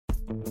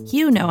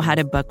You know how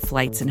to book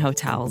flights and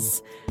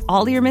hotels.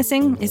 All you're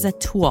missing is a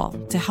tool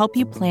to help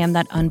you plan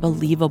that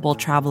unbelievable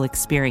travel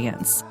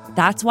experience.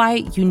 That's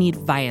why you need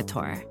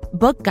Viator.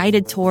 Book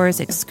guided tours,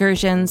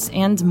 excursions,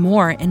 and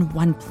more in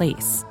one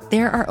place.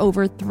 There are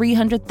over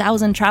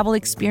 300,000 travel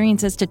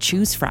experiences to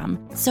choose from,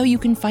 so you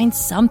can find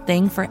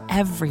something for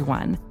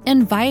everyone.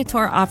 And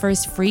Viator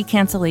offers free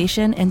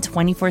cancellation and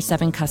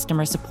 24/7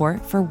 customer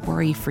support for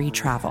worry-free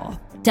travel.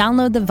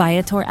 Download the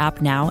Viator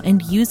app now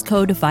and use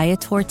code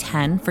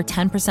Viator10 for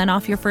 10%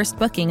 off your first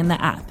booking in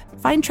the app.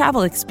 Find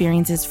travel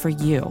experiences for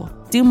you.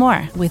 Do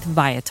more with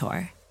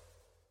Viator.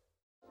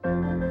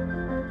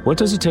 What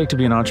does it take to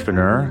be an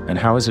entrepreneur, and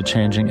how is it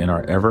changing in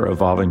our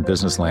ever-evolving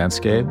business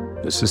landscape?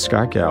 This is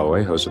Scott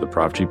Galloway, host of the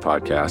Prop G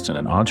Podcast and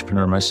an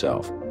entrepreneur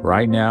myself.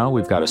 Right now,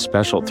 we've got a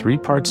special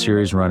 3-part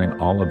series running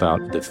all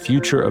about the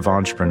future of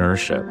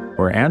entrepreneurship.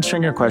 We're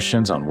answering your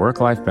questions on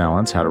work-life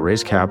balance, how to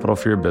raise capital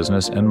for your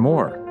business, and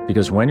more.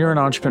 Because when you're an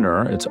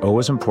entrepreneur, it's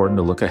always important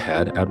to look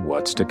ahead at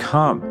what's to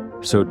come.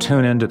 So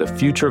tune in to the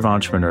Future of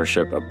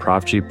Entrepreneurship, a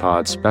Prop G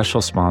Pod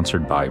special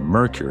sponsored by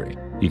Mercury.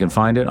 You can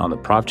find it on the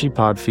Prop G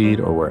Pod feed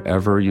or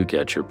wherever you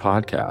get your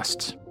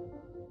podcasts.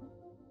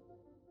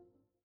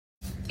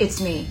 It's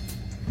me.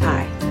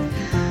 Hi.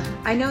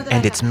 I know that.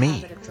 And it's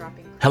me.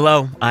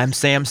 Hello, I'm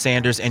Sam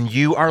Sanders, and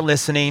you are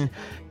listening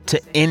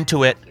to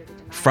Into It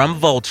from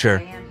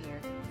Vulture,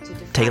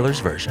 Taylor's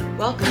version.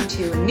 Welcome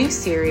to a new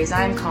series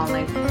I'm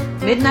calling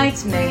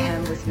Midnight's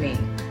Mayhem with Me.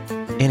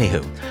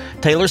 Anywho,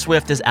 Taylor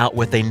Swift is out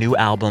with a new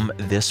album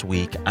this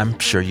week. I'm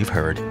sure you've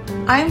heard.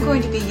 I'm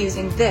going to be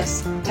using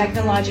this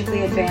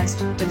technologically advanced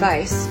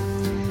device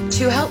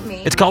to help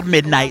me. It's called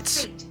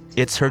Midnights.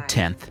 It's her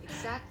 10th.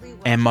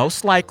 And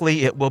most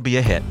likely it will be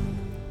a hit,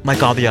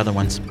 like all the other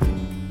ones.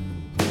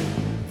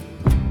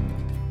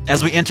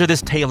 As we enter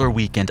this Taylor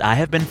weekend, I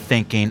have been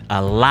thinking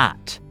a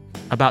lot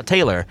about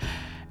Taylor,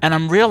 and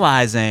I'm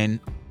realizing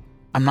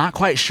I'm not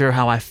quite sure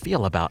how I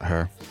feel about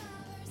her.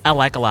 I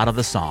like a lot of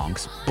the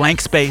songs, Blank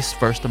Space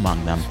first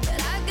among them.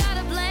 I got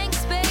a blank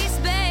space,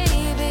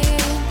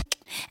 baby,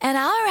 and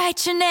I'll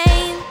write your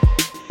name.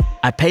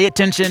 I pay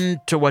attention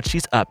to what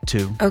she's up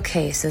to.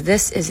 Okay, so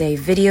this is a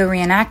video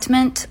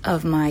reenactment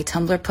of my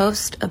Tumblr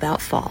post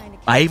about fall.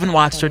 I even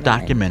watched her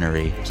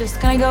documentary. Just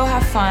gonna go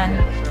have fun.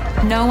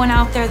 No one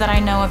out there that I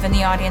know of in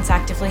the audience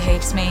actively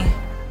hates me.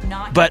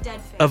 But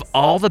of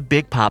all the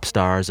big pop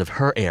stars of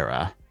her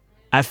era,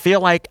 I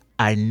feel like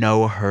I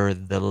know her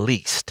the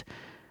least.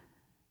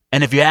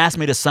 And if you ask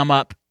me to sum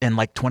up in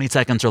like 20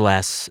 seconds or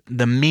less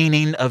the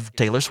meaning of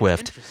Taylor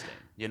Swift,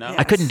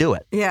 I couldn't do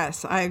it.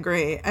 Yes, I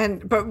agree.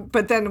 And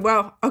but then,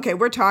 well, okay,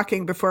 we're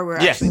talking before we're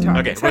actually talking.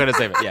 Okay, we're going to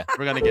save it. Yeah,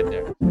 we're going to get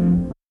there.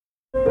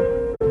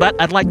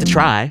 But I'd like to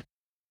try.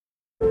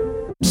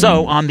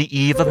 So on the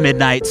eve of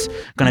Midnights,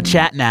 going to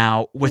chat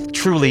now with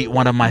truly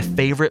one of my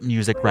favorite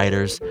music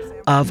writers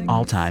of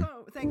all time.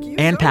 Thank you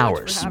Ann so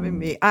Powers. much for having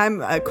me.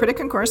 I'm a critic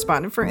and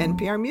correspondent for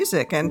NPR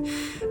Music, and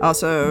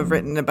also have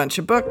written a bunch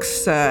of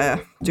books,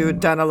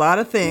 done a lot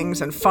of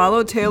things, and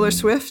followed Taylor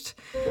Swift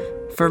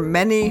for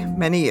many,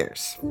 many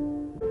years.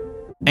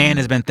 Ann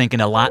has been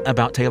thinking a lot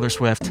about Taylor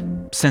Swift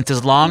since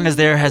as long as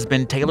there has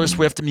been Taylor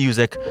Swift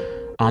music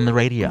on the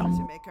radio.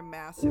 To make a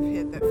massive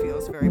hit that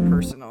feels very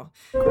personal,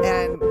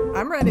 and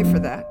I'm ready for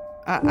that.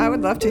 I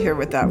would love to hear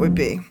what that would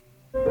be.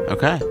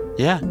 Okay,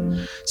 yeah.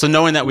 So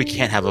knowing that we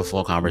can't have a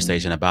full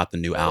conversation about the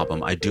new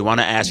album, I do want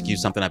to ask you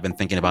something I've been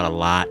thinking about a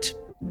lot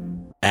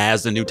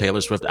as the new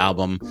Taylor Swift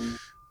album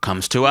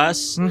comes to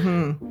us.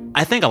 Mm-hmm.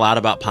 I think a lot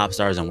about pop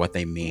stars and what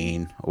they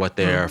mean, what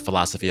their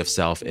philosophy of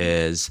self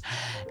is.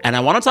 And I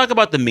want to talk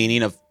about the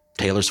meaning of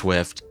Taylor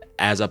Swift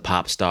as a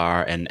pop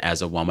star and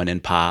as a woman in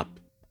pop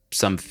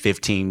some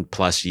 15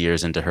 plus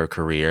years into her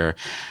career.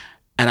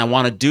 And I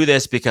want to do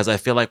this because I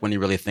feel like when you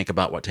really think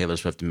about what Taylor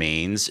Swift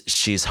means,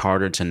 she's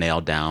harder to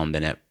nail down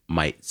than it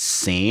might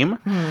seem.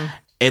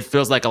 It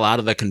feels like a lot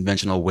of the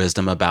conventional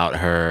wisdom about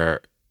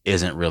her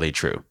isn't really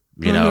true.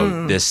 You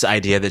know, this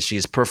idea that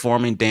she's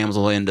performing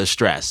damsel in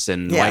distress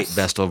and white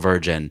Vestal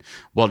Virgin.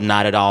 Well,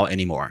 not at all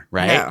anymore,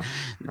 right? Yeah,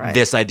 right?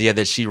 This idea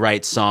that she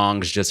writes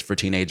songs just for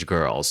teenage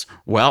girls.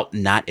 Well,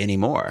 not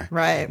anymore.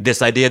 Right.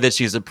 This idea that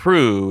she's a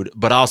prude,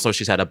 but also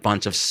she's had a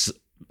bunch of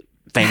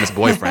famous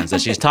boyfriends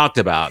that she's talked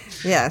about.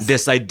 Yes.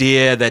 This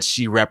idea that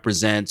she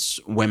represents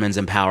women's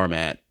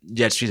empowerment,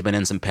 yet she's been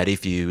in some petty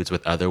feuds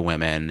with other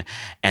women.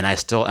 And I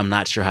still am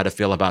not sure how to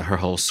feel about her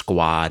whole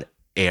Squad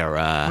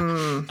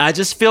era. I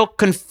just feel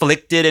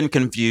conflicted and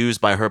confused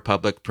by her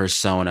public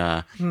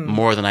persona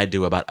more than I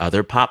do about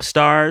other pop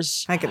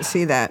stars. I can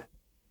see that.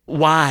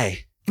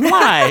 Why?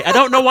 I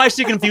don't know why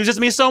she confuses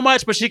me so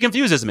much, but she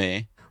confuses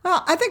me.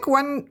 Well, I think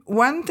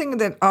one thing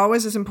that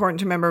always is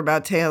important to remember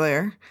about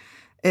Taylor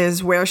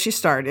is where she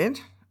started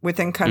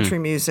within country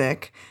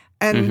music,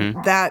 and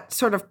that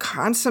sort of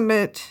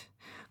consummate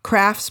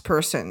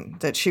craftsperson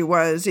that she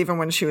was even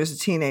when she was a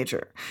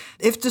teenager.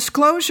 If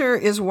disclosure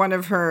is one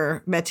of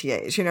her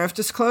métiers, if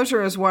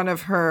disclosure is one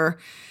of her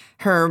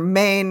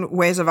main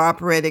ways of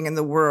operating in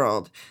the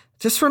world,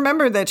 just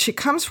remember that she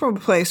comes from a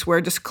place where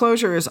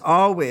disclosure is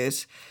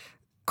always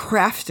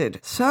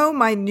crafted so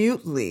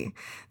minutely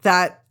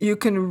that you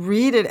can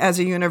read it as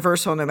a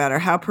universal no matter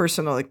how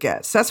personal it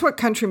gets. That's what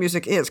country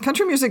music is.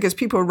 Country music is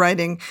people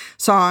writing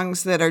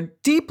songs that are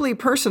deeply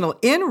personal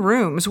in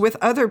rooms with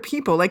other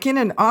people, like in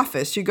an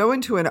office. You go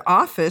into an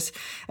office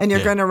and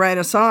you're going to write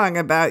a song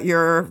about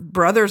your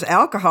brother's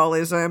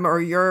alcoholism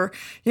or your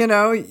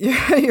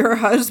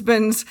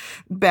husband's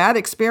bad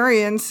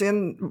experience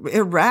in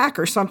Iraq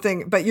or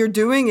something, but you're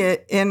doing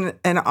it in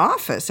an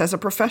office as a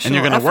professional.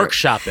 And you're going to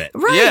workshop it.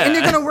 Right. Yeah. And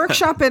you're going to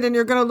workshop it and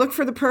you're going to look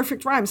for the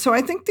perfect rhyme. So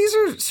I think these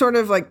are sort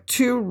of like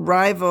two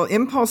rival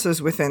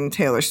impulses within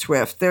Taylor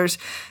Swift. There's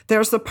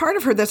the part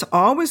of her that's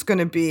always going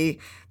to be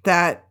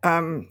that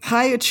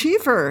high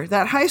achiever,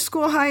 that high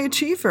school high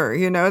achiever,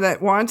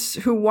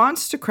 who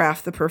wants to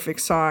craft the perfect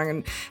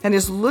song and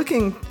is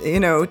looking,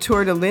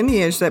 toward a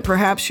lineage that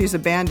perhaps she's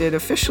abandoned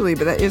officially,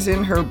 but that is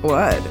in her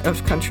blood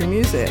of country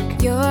music.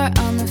 You're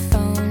on the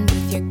phone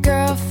with your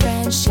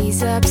girlfriend.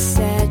 She's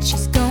upset.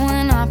 She's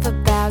going off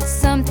about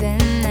something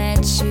that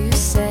you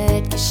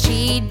said. 'Cause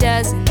she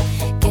doesn't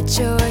get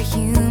your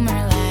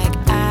humor like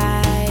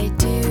I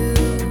do.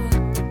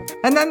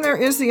 And then there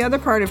is the other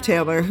part of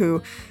Taylor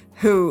who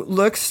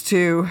looks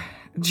to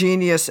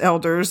genius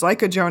elders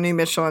like a Joni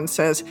Mitchell and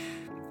says,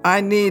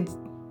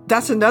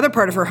 that's another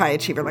part of her high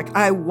achiever. Like,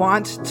 I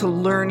want to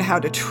learn how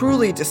to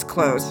truly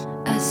disclose.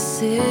 I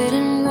sit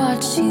and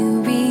watch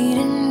you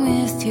reading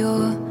with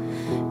your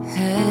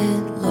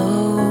head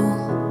low.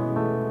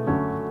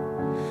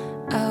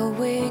 I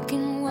wake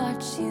and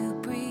watch you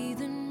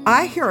breathing.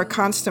 I hear a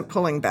constant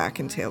pulling back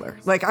in Taylor.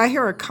 Like, I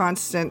hear a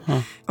constant,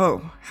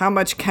 how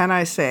much can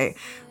I say?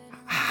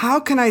 How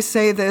can I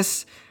say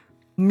this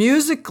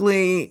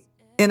musically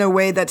in a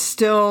way that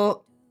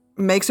still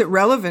makes it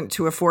relevant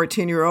to a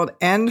 14-year-old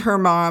and her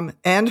mom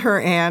and her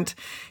aunt,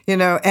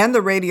 and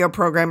the radio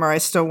program where I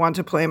still want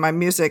to play my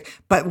music,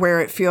 but where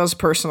it feels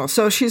personal.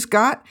 So she's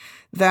got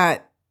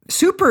that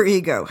super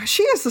ego.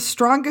 She is the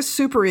strongest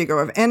super ego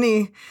of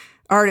any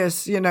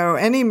artist,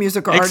 any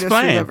musical artist we've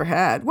ever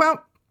had.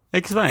 Well,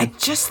 explain. I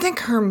just think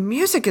her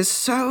music is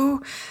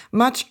so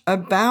much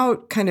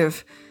about kind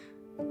of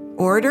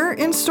order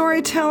in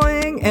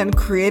storytelling and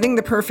creating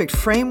the perfect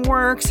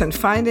frameworks and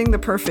finding the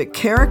perfect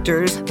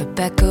characters.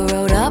 Rebecca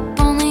rode up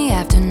on the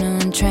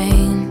afternoon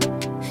train.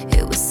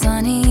 It was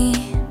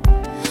sunny.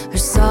 Her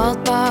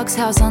salt box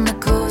house on the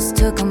coast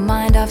took her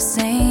mind off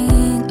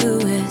St.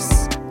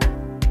 Louis.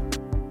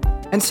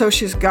 And so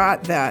she's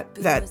got that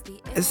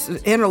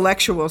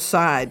intellectual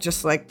side,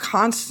 just like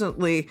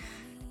constantly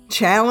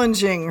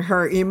challenging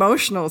her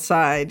emotional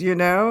side,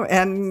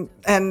 and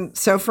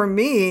so for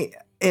me,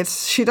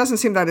 she doesn't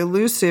seem that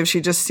elusive. She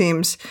just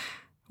seems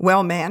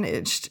well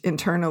managed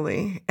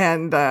internally,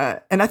 and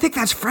I think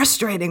that's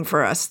frustrating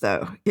for us,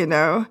 though.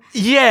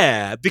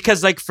 Yeah,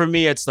 because for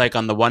me, it's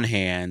on the one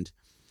hand,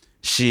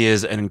 she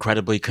is an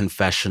incredibly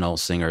confessional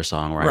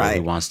singer-songwriter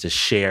who wants to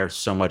share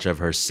so much of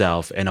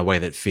herself in a way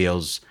that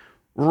feels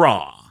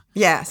raw.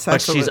 Yes,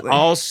 absolutely. But she's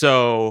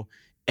also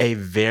a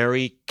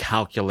very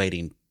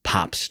calculating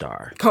pop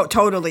star.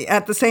 Totally.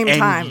 At the same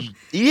time.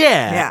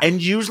 Yeah.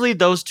 And usually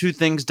those two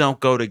things don't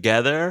go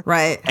together.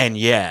 Right. And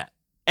yet,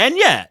 and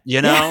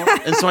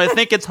so I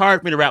think it's hard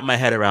for me to wrap my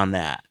head around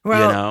that,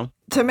 Well,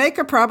 to make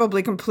a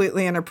probably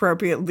completely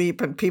inappropriate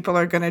leap, and people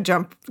are going to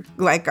jump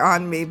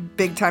on me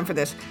big time for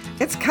this.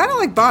 It's kind of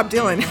like Bob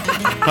Dylan.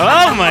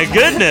 Oh my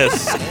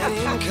goodness. And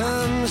in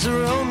comes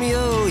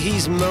Romeo,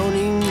 he's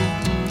moaning.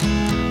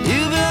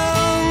 You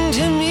belong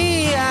to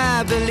me,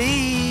 I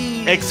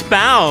believe.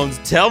 Expound.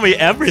 Tell me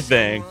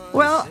everything.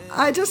 Well,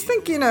 I just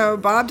think,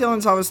 Bob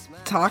Dylan's always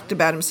talked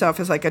about himself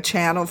as like a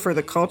channel for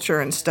the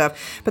culture and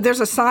stuff. But there's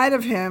a side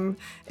of him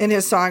in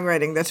his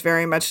songwriting that's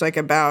very much like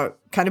about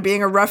kind of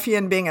being a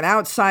ruffian, being an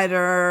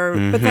outsider.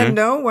 Mm-hmm. But then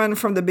no one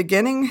from the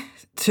beginning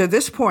to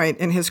this point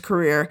in his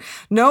career,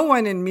 no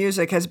one in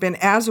music has been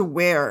as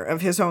aware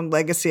of his own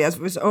legacy, as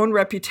of his own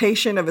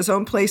reputation, of his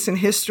own place in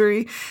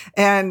history.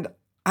 And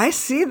I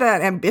see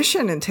that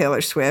ambition in Taylor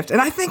Swift.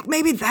 And I think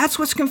maybe that's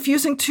what's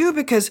confusing too,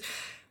 because,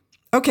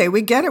 okay,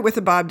 we get it with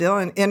the Bob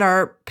Dylan in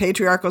our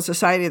patriarchal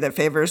society that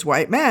favors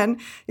white men.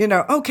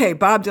 Okay,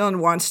 Bob Dylan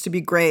wants to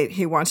be great.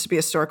 He wants to be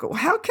historical. Well,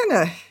 how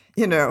can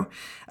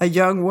a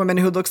young woman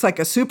who looks like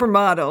a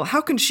supermodel, how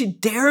can she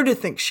dare to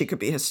think she could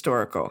be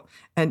historical?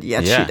 And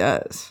yet she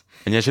does.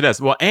 And yet she does.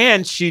 Well,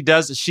 and she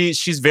does.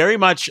 She's very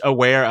much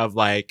aware of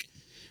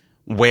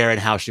where and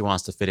how she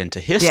wants to fit into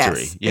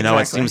history. Yes,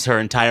 It seems her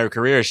entire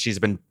career she's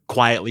been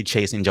quietly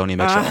chasing Joni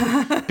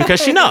Mitchell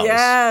because she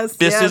knows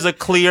this is a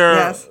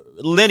clear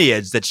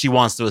lineage that she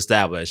wants to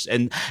establish.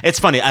 And it's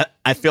funny.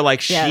 I feel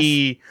like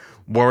she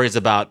worries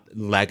about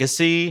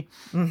legacy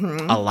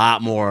a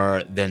lot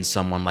more than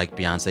someone like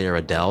Beyonce or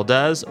Adele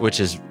does, which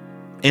is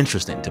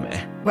interesting to me.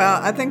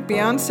 Well, I think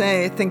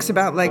Beyonce thinks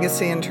about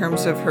legacy in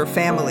terms of her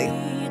family.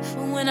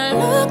 When I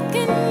look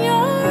in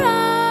your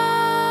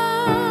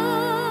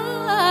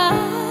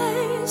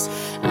eyes,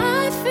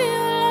 I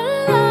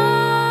feel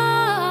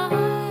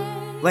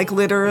alive. Like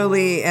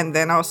literally, and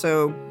then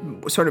also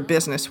sort of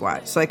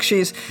business-wise. Like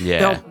she's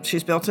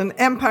built an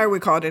empire. We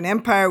call it an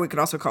empire. We could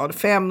also call it a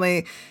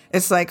family.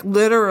 It's like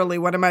literally,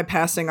 what am I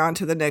passing on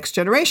to the next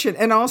generation?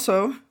 And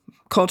also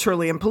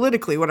culturally and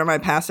politically, what am I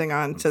passing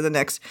on to the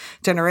next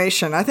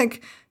generation? I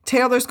think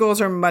Taylor's goals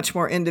are much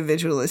more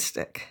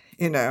individualistic.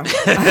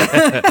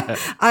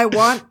 I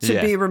want to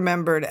be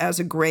remembered as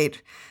a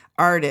great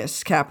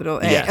artist, capital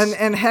A. Yes.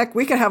 And heck,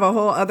 we could have a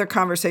whole other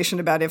conversation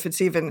about if it's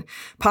even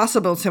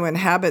possible to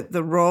inhabit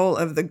the role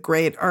of the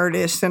great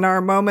artist in our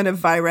moment of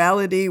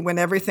virality when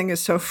everything is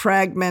so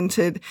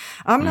fragmented.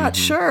 I'm not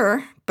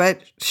sure,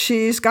 but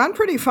she's gone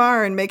pretty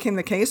far in making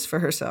the case for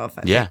herself.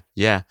 I think.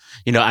 Yeah.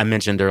 I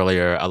mentioned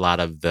earlier a lot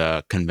of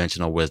the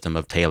conventional wisdom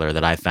of Taylor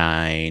that I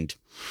find,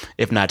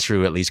 if not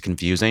true, at least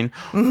confusing.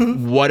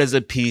 What is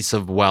a piece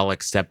of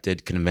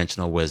well-accepted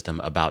conventional wisdom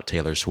about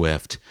Taylor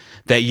Swift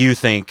that you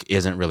think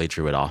isn't really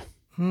true at all?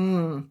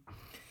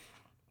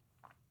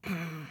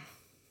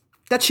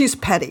 That she's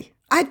petty.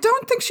 I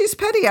don't think she's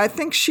petty. I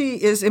think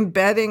she is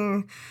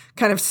embedding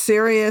kind of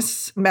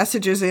serious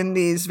messages in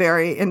these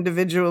very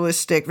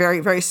individualistic, very,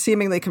 very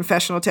seemingly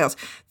confessional tales.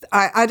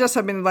 I just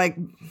have been like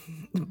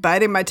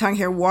biting my tongue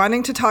here,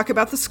 wanting to talk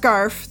about the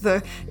scarf,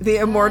 the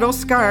immortal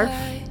scarf.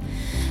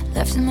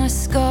 Left my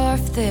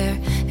scarf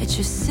there at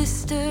your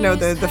sister's.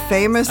 The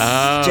famous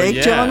Jake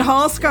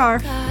Gyllenhaal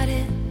scarf. Got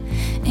it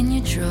in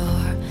your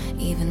drawer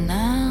even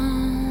now.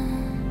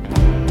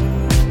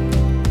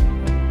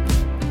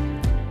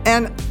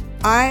 And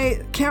I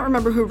can't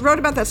remember who wrote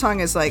about that song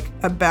is like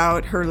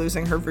about her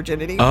losing her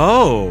virginity.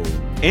 Oh,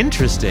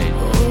 interesting.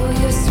 Oh,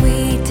 your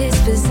sweet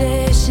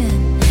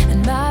disposition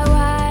and my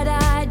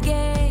wide-eyed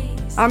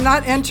gaze. I'm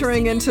not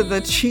entering into the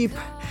cheap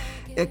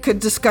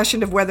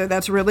discussion of whether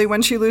that's really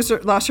when she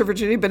lost her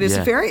virginity, but it's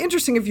very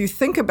interesting if you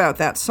think about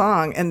that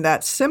song and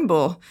that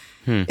symbol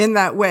in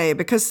that way,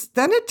 because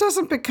then it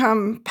doesn't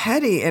become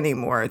petty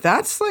anymore.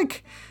 That's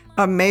like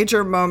a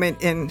major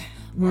moment in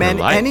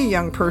any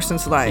young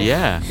person's life.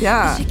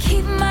 Yeah. Should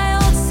keep my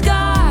old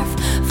scarf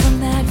from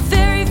that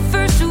very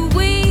first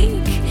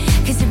week,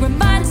 'cause it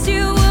reminds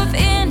you of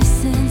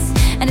innocence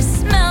and it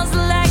smells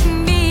like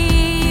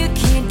me. You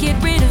can't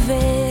get rid of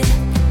it,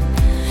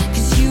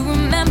 'cause you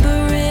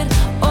remember it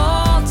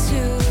all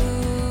too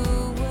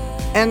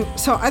well. And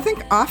so I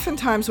think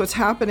oftentimes what's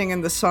happening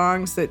in the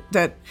songs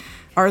that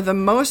are the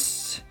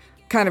most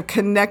kind of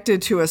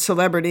connected to a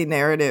celebrity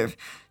narrative,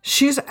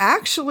 she's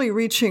actually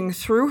reaching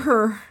through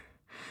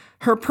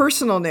her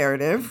personal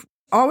narrative,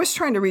 always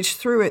trying to reach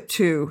through it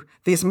to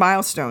these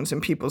milestones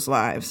in people's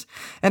lives,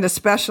 and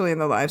especially in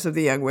the lives of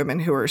the young women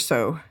who are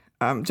so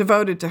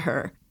devoted to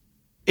her.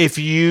 If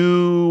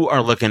you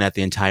are looking at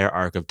the entire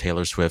arc of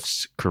Taylor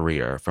Swift's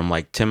career, from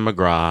like Tim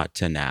McGraw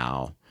to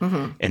now,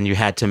 and you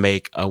had to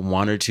make a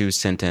 1 or 2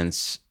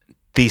 sentence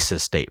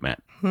thesis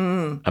statement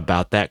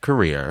about that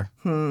career,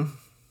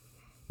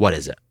 what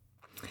is it?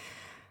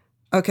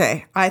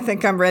 Okay, I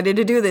think I'm ready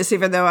to do this,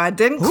 even though I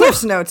didn't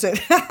Cliff's Notes it.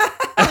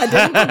 I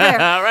didn't prepare.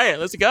 All right,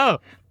 let's go.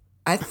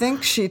 I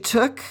think she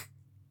took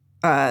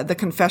the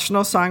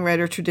confessional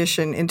songwriter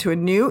tradition into a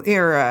new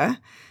era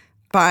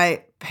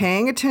by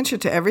paying attention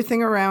to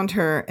everything around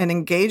her and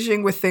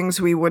engaging with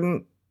things we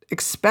wouldn't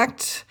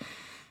expect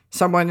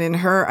someone in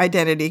her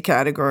identity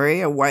category,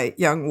 a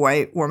young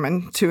white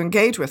woman, to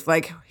engage with,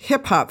 like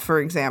hip hop, for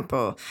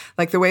example,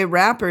 like the way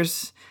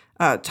rappers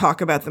talk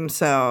about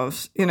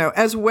themselves,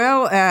 as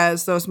well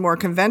as those more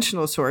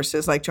conventional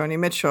sources like Joni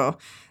Mitchell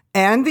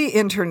and the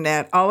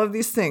internet, all of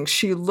these things.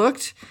 She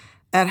looked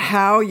at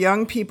how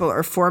young people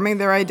are forming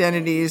their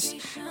identities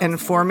and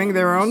forming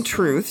their own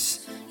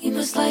truths. You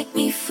must like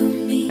me for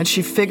me. And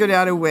she figured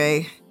out a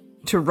way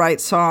to write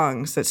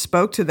songs that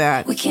spoke to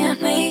that. We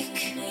can't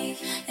make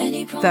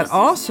any promises. That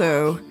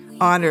also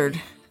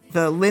honored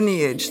the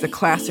lineage, the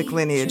classic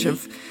lineage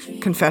of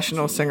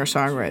confessional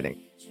singer-songwriting.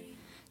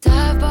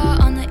 Dive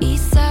bar on the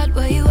east side,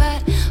 where you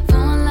at?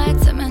 Phone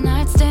lights at my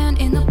nightstand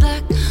in the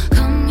black.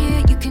 Come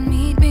here, you can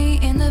meet me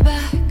in the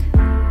back.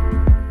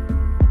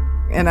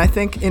 And I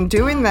think in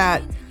doing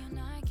that,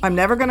 I'm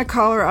never going to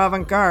call her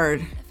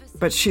avant-garde,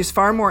 but she's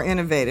far more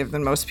innovative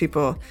than most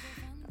people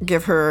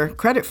give her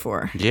credit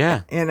for.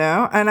 Yeah. And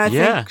I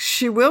think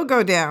she will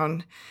go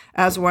down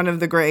as one of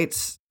the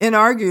greats,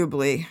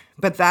 inarguably,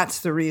 but that's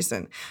the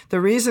reason.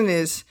 The reason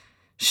is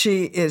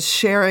she is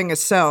sharing a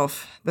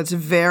self that's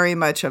very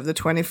much of the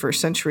 21st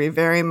century,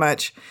 very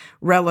much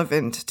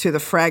relevant to the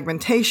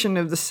fragmentation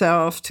of the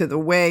self, to the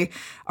way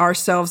our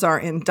selves are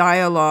in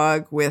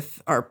dialogue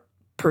with our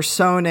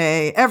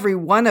personae. Every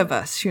one of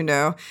us,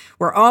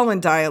 we're all in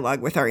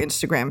dialogue with our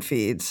Instagram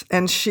feeds.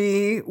 And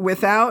she,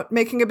 without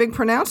making a big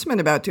pronouncement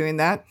about doing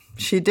that,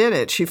 she did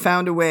it. She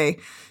found a way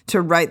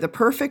to write the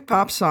perfect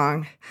pop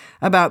song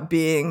about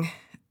being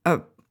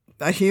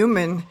a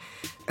human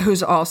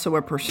who's also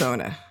a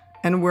persona.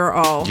 And we're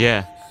all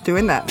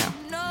doing that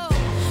now.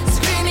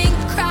 Screaming,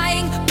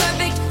 crying,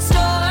 perfect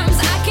storms.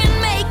 I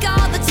can make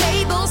all the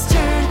tables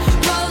turn.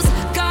 Rose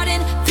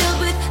garden filled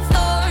with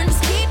thorns.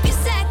 Keep you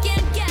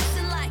second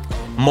guessing like.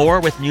 More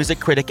with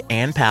music critic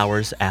Ann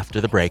Powers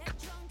after the break.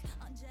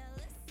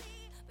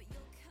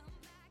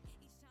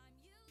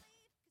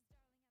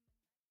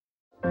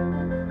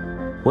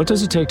 What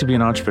does it take to be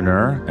an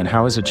entrepreneur, and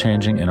how is it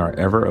changing in our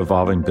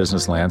ever-evolving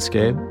business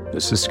landscape?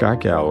 This is Scott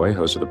Galloway,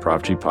 host of the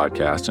Prop G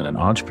podcast and an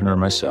entrepreneur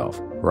myself.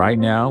 Right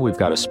now, we've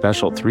got a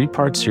special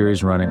 3-part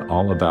series running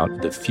all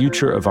about the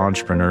future of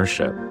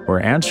entrepreneurship. We're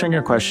answering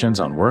your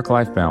questions on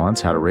work-life balance,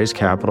 how to raise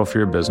capital for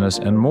your business,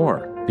 and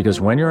more. Because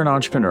when you're an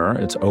entrepreneur,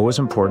 it's always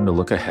important to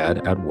look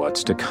ahead at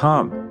what's to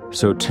come.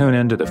 So tune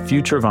in to the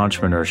Future of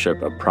Entrepreneurship,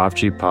 a Prop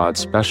G Pod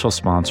special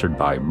sponsored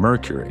by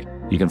Mercury.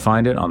 You can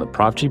find it on the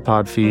Prop G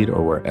Pod feed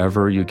or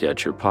wherever you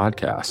get your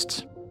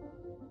podcasts.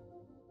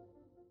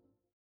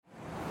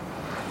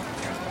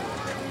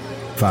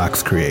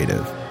 Fox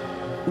Creative.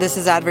 This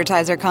is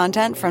advertiser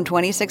content from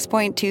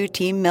 26.2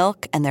 Team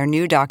Milk and their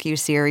new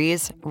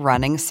docuseries,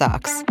 Running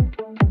Sucks.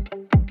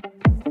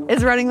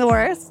 Is running the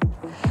worst?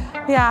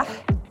 Yeah.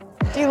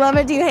 Do you love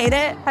it? Do you hate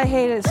it? I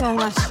hate it so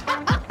much.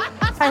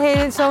 I hate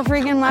it so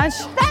freaking much.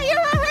 That you're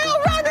a real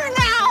runner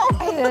now!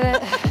 I hate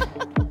it.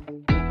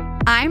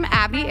 I'm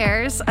Abby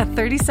Ayers, a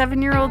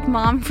 37-year-old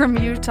mom from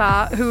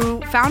Utah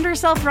who found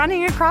herself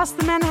running across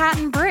the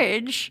Manhattan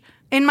Bridge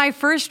in my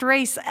first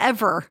race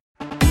ever.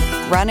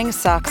 Running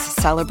Sucks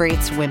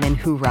celebrates women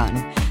who run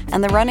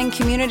and the running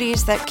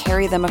communities that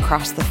carry them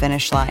across the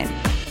finish line.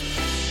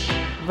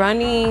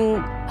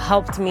 Running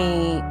helped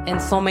me in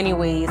so many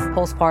ways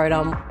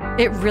postpartum.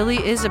 It really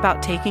is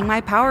about taking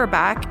my power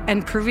back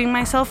and proving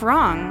myself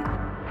wrong.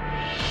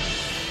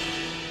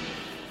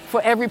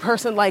 For every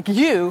person like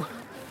you,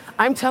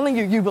 I'm telling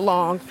you you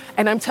belong,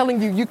 and I'm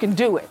telling you you can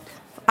do it.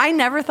 I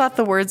never thought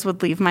the words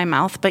would leave my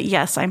mouth, but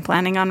yes, I'm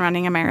planning on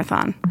running a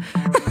marathon.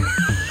 I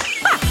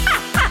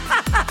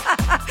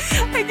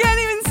can't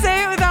even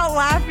say it without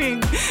laughing,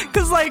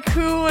 because,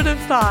 who would have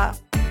thought?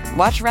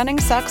 Watch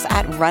Running Sucks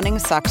at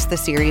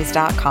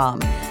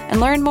runningsuckstheseries.com and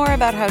learn more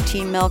about how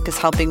Team Milk is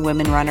helping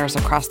women runners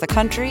across the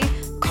country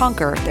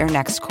conquer their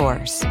next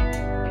course.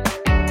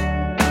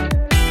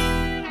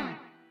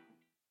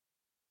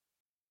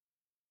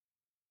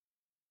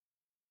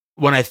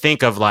 When I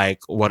think of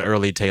what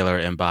early Taylor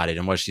embodied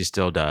and what she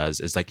still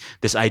does is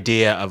this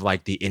idea of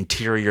the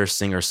interior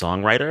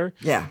singer-songwriter.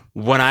 Yeah.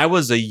 When I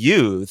was a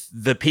youth,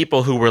 the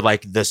people who were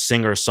the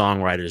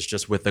singer-songwriters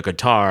just with the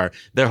guitar,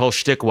 their whole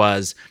shtick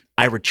was,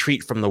 I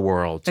retreat from the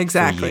world for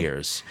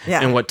years. Yeah.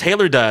 And what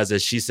Taylor does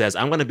is she says,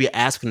 I'm going to be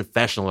as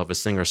confessional of a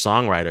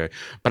singer-songwriter,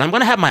 but I'm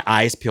going to have my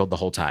eyes peeled the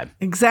whole time.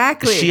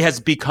 Exactly. She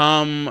has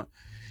become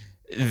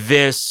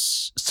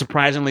this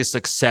surprisingly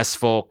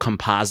successful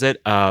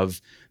composite of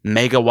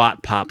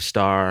megawatt pop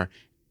star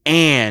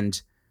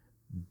and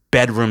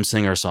bedroom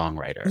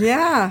singer-songwriter.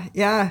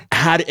 Yeah.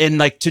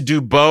 To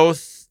do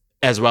both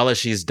as well as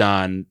she's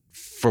done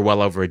for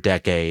well over a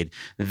decade,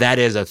 that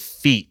is a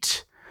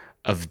feat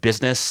of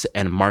business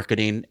and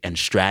marketing and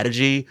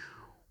strategy,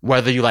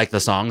 whether you like the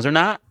songs or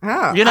not.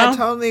 Oh, you know? I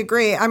totally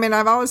agree. I mean,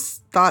 I've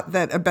always thought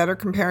that a better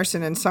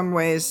comparison in some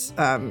ways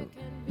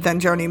than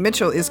Joni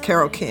Mitchell is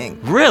Carole King.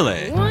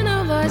 Really? One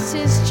of us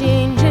is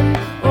changing,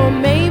 or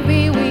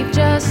maybe we've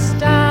just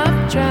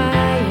stopped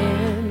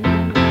trying.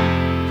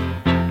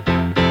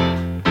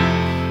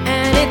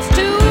 And it's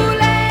too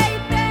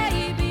late,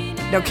 baby.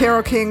 Now,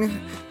 Carole King,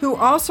 who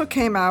also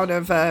came out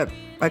of a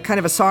kind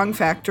of a song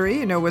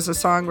factory, was a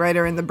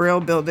songwriter in the Brill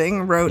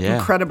Building, wrote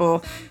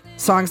incredible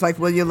songs like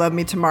Will You Love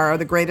Me Tomorrow,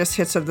 the greatest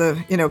hits of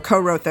the,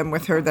 co-wrote them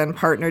with her then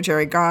partner,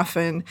 Jerry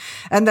Goffin,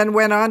 and then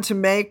went on to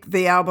make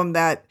the album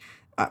that,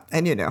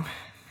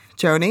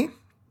 Joni,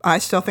 I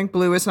still think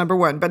Blue is number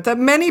one, but that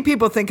many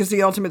people think is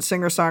the ultimate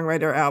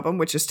singer-songwriter album,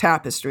 which is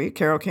Tapestry,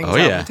 Carole King's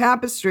album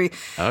Tapestry,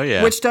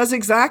 which does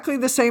exactly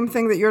the same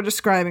thing that you're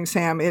describing,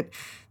 Sam. It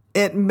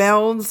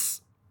melds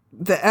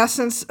the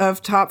essence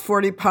of top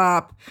 40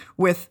 pop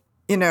with,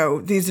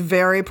 these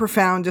very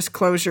profound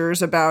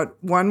disclosures about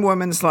one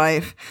woman's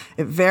life.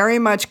 It very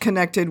much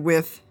connected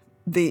with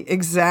the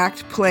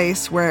exact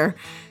place where,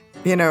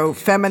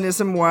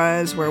 feminism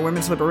was, where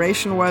women's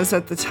liberation was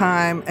at the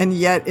time, and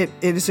yet it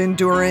is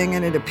enduring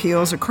and it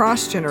appeals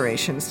across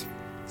generations.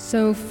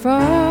 So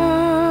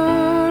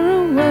far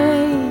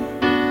away,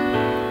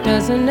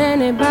 doesn't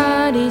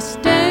anybody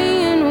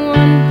stay in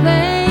one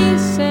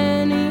place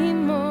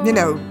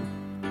anymore?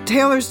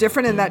 Taylor's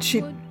different in that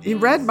she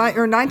read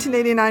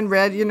 1989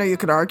 Red, you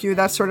could argue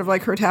that's sort of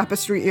like her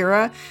Tapestry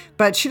era,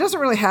 but she doesn't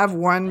really have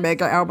one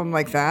mega album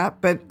like that.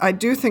 But I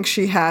do think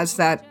she has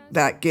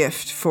that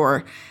gift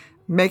for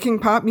making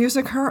pop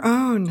music her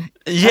own.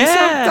 Yeah. And so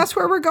that's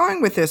where we're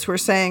going with this. We're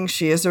saying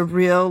she is a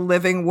real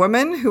living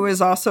woman who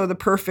is also the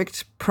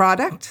perfect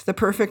product, the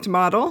perfect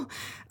model.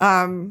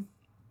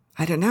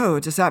 I don't know.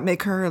 Does that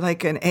make her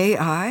like an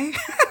AI?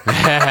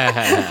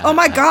 Oh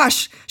my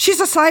gosh, she's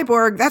a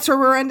cyborg. That's where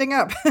we're ending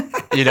up.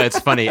 It's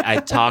funny. I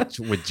talked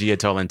with Gia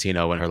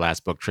Tolentino when her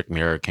last book, Trick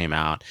Mirror, came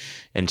out,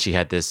 and she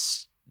had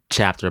this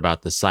chapter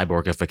about the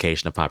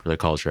cyborgification of popular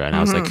culture. And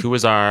I was like, who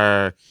is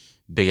our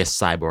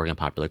biggest cyborg in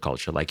popular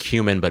culture? Like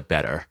human, but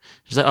better.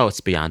 She's like, oh, it's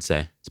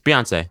Beyonce. It's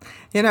Beyonce.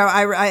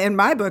 I in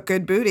my book,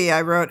 Good Booty,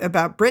 I wrote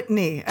about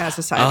Britney as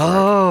a cyborg.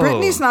 Oh.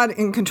 Britney's not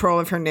in control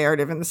of her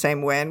narrative in the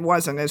same way and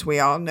wasn't, as we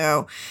all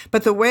know.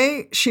 But the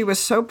way she was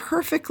so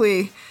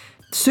perfectly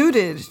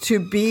suited to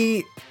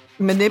be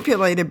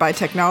manipulated by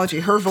technology.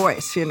 Her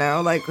voice,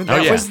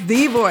 that was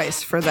the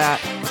voice for that.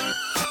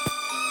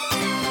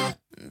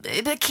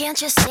 Baby,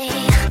 can't you see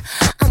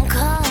I'm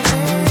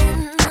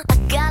calling? A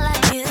guy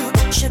like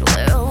you should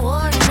wear a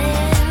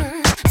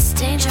warning. It's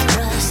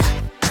dangerous.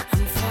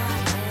 I'm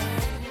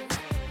falling.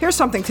 Here's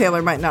something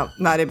Taylor might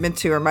not admit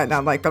to or might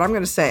not like, but I'm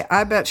going to say,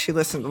 I bet she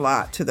listened a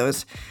lot to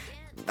those.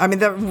 I mean,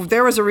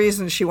 there was a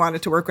reason she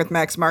wanted to work with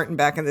Max Martin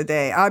back in the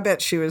day. I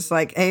bet she was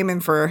like aiming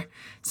for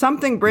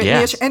something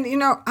Britney-ish. Yes. And,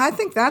 I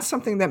think that's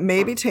something that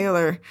maybe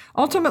Taylor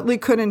ultimately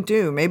couldn't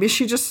do. Maybe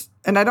she just,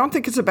 and I don't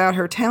think it's about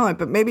her talent,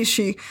 but maybe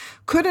she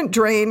couldn't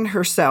drain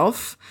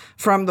herself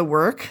from the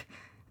work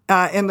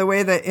in the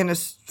way that,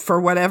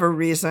 for whatever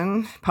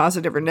reason,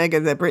 positive or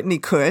negative, that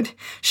Britney could.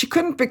 She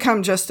couldn't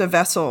become just a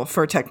vessel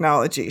for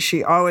technology.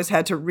 She always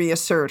had to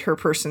reassert her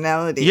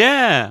personality.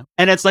 Yeah.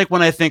 And it's like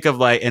when I think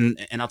of and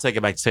I'll take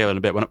it back to Taylor in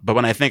a bit, but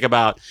when I think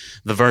about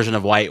the version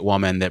of White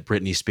Woman that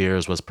Britney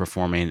Spears was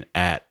performing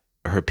at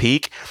her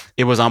peak,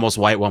 it was almost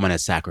White Woman at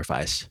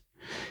sacrifice.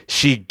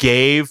 She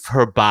gave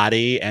her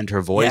body and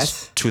her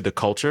voice to the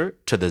culture,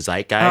 to the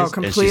zeitgeist. Oh,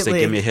 completely. And she said,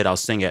 give me a hit, I'll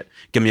sing it.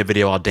 Give me a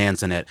video, I'll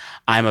dance in it.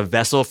 I'm a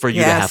vessel for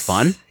you to have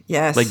fun.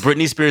 Yes. Like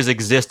Britney Spears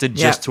existed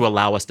just to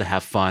allow us to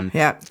have fun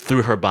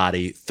through her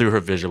body, through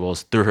her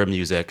visuals, through her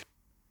music.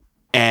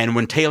 And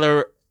when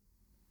Taylor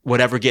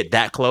would ever get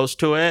that close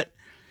to it,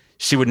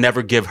 she would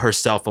never give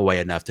herself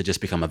away enough to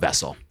just become a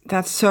vessel.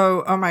 That's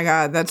so, oh my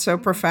God, that's so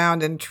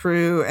profound and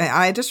true. And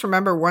I just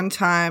remember one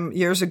time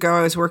years ago,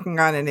 I was working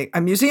on a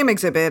museum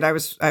exhibit. I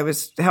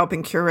was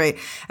helping curate,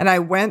 and I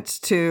went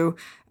to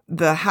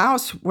the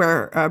house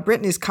where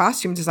Britney's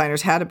costume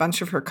designers had a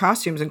bunch of her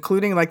costumes,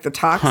 including like the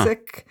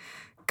Toxic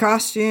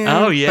costume.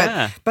 Oh,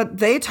 yeah. But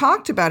they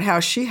talked about how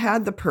she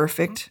had the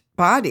perfect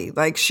body.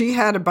 Like she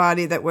had a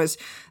body that was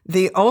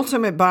the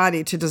ultimate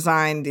body to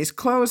design these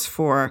clothes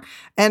for.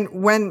 And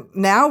when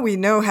now we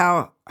know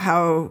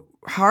how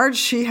hard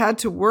she had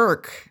to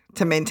work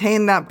to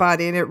maintain that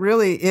body, and it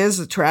really is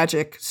a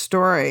tragic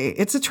story.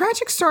 It's a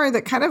tragic story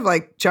that kind of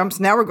like jumps,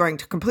 now we're going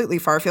to completely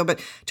far field,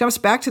 but jumps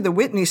back to the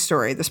Whitney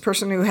story, this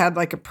person who had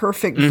like a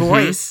perfect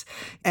voice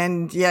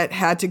and yet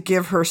had to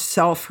give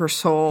herself, her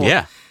soul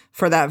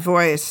for that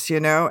voice,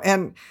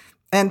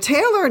 And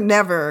Taylor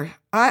never,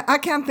 I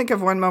can't think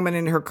of one moment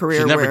in her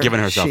career She's never where given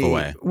herself she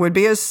away. would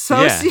be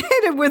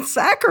associated with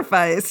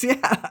sacrifice. Yeah.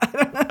 I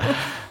don't know.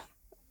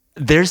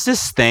 There's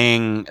this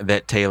thing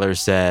that Taylor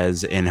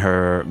says in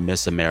her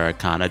Miss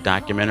Americana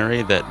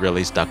documentary that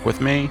really stuck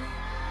with me.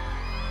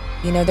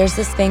 There's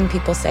this thing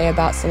people say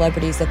about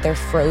celebrities that they're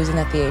frozen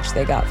at the age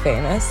they got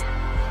famous.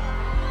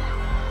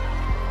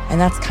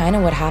 And that's kind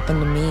of what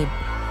happened to me.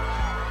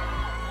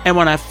 And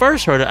when I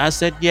first heard it, I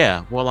said,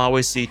 yeah, we'll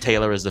always see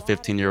Taylor as the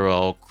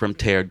 15-year-old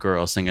crimped-haired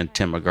girl singing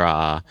Tim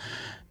McGraw.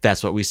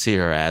 That's what we see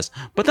her as.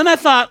 But then I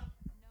thought,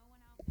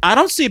 I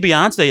don't see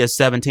Beyonce as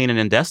 17 and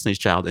in Destiny's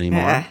Child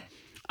anymore.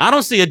 I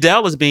don't see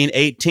Adele as being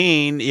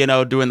 18,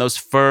 doing those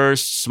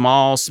first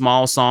small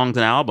songs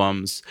and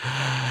albums.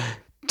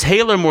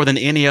 Taylor, more than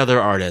any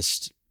other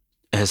artist,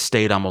 has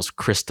stayed almost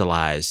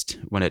crystallized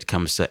when it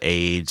comes to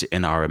age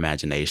in our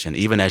imagination,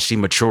 even as she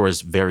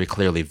matures very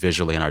clearly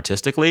visually and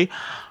artistically.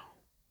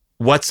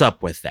 What's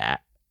up with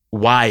that?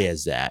 Why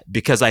is that?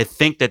 Because I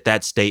think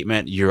that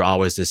statement, you're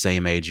always the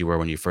same age you were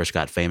when you first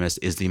got famous,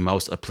 is the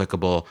most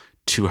applicable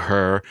to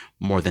her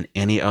more than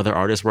any other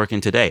artist working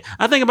today.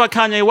 I think about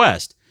Kanye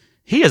West.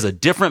 He is a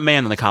different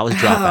man than the college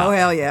dropout. Oh,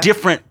 hell yeah.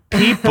 Different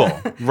people,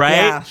 right?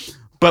 Yeah.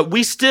 But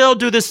we still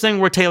do this thing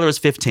where Taylor is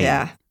 15.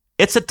 Yeah.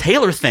 It's a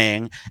Taylor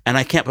thing, and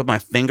I can't put my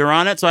finger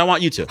on it, so I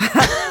want you to.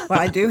 Well,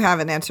 I do have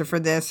an answer for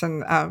this,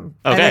 and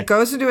Okay. it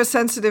goes into a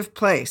sensitive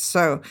place.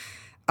 So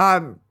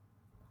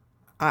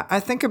I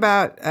think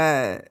about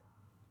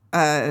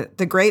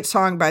the great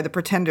song by The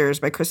Pretenders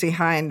by Chrissie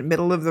Hynde,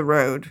 Middle of the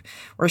Road,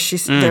 where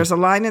there's a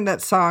line in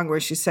that song where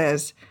she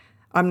says,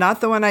 I'm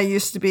not the one I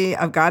used to be.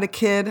 I've got a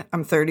kid.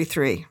 I'm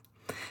 33.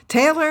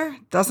 Taylor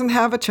doesn't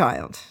have a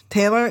child.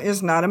 Taylor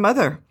is not a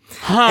mother.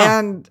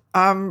 And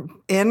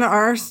in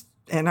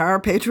our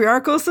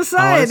patriarchal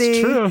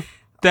society,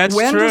 That's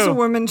when true. does a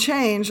woman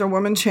change? A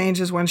woman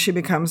changes when she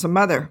becomes a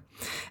mother.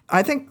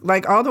 I think,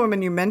 like all the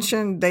women you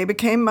mentioned, they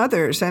became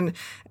mothers. And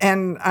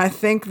I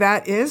think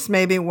that is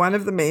maybe one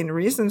of the main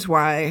reasons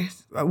why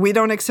we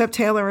don't accept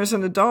Taylor as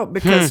an adult,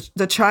 because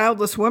the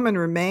childless woman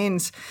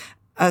remains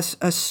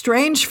a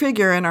strange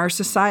figure in our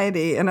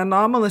society, an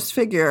anomalous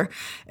figure.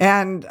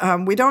 And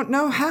we don't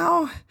know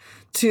how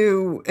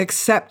to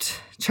accept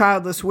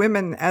childless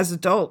women as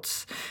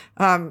adults.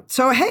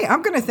 So, hey,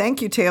 I'm going to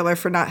thank you, Taylor,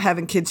 for not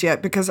having kids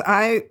yet, because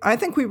I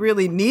think we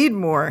really need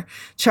more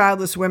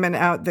childless women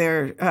out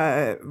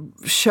there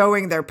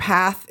showing their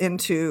path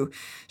into,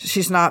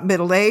 she's not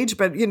middle-aged,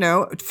 but,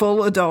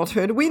 full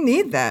adulthood. We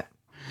need that.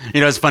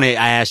 It's funny.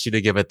 I asked you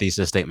to give a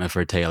thesis statement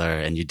for Taylor,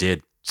 and you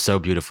did so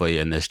beautifully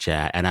in this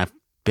chat. And I've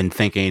been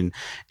thinking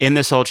in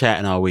this whole chat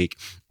and all week,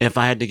 if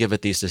I had to give a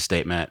thesis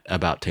statement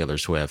about Taylor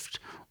Swift,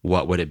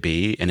 what would it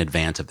be in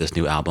advance of this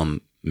new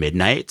album,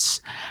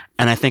 Midnights?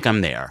 And I think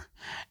I'm there.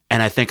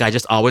 And I think I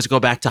just always go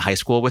back to high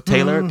school with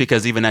Taylor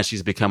because even as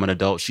she's become an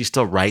adult, she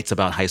still writes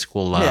about high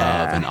school love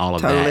and all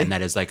of that. And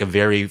that is like a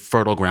very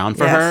fertile ground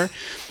for her.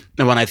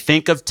 And when I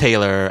think of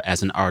Taylor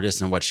as an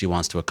artist and what she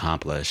wants to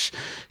accomplish,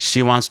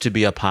 she wants to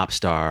be a pop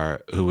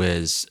star who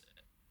is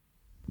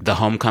the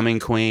homecoming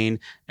queen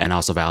and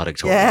also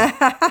valedictorian.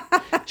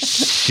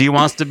 She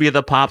wants to be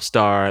the pop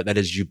star that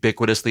is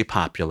ubiquitously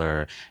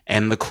popular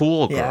and the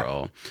cool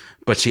girl.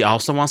 But she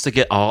also wants to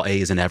get all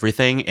A's in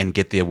everything and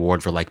get the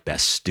award for like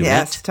best student.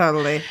 Yes,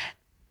 totally.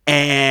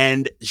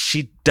 And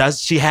she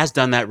has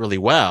done that really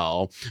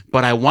well.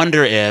 But I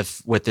wonder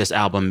if with this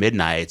album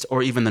Midnights,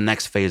 or even the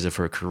next phase of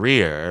her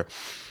career,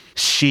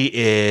 she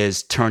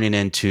is turning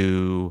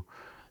into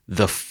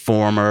the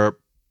former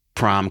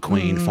prom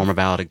queen, former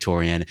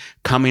valedictorian,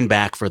 coming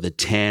back for the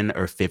 10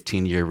 or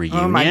 15-year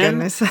reunion. Oh, my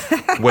goodness.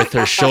 With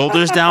her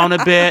shoulders down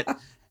a bit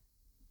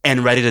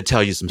and ready to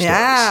tell you some stories.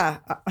 Yeah.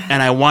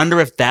 And I wonder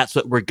if that's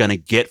what we're going to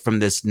get from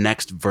this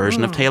next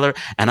version of Taylor.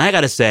 And I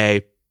got to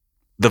say,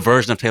 the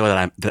version of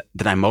Taylor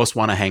that I most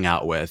want to hang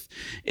out with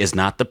is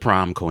not the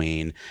prom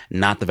queen,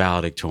 not the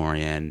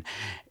valedictorian.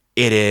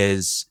 It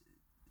is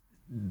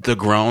the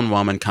grown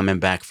woman coming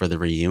back for the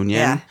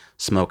reunion,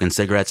 smoking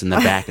cigarettes in the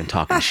back and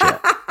talking shit.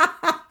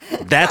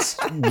 That's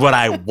what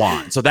I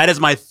want. So that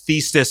is my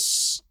thesis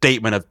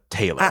statement of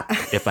Taylor,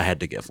 if I had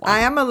to give one. I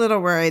am a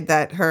little worried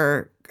that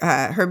her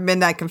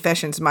Midnight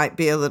Confessions might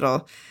be a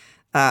little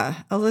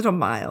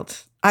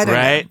mild. I don't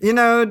know. You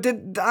know,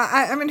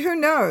 I mean, who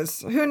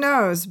knows? Who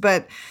knows?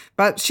 But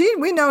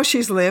we know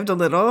she's lived a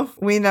little.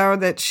 We know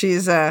that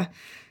she's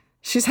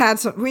had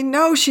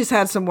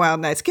some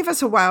wild nights. Give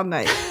us a wild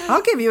night.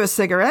 I'll give you a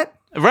cigarette.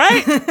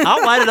 Right?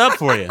 I'll light it up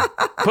for you.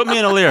 Put me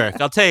in a lyric.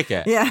 I'll take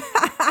it. Yeah.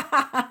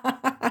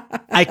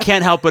 I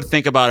can't help but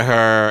think about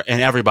her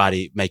and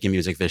everybody making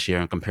music this year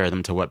and compare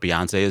them to what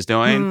Beyonce is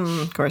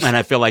doing. Of course. And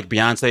I feel like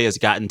Beyonce has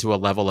gotten to a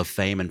level of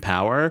fame and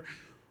power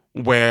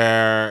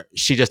where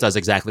she just does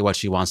exactly what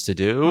she wants to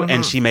do.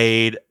 And she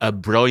made a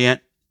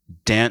brilliant,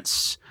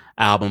 dense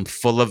album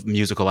full of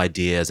musical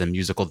ideas and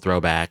musical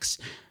throwbacks,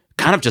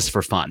 kind of just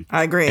for fun.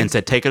 I agree. And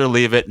said, take it or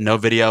leave it, no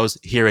videos,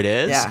 here it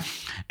is. Yeah.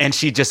 And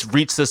she just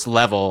reached this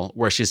level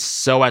where she's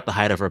so at the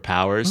height of her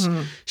powers,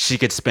 she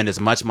could spend as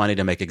much money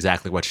to make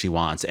exactly what she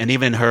wants. And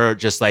even her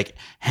just like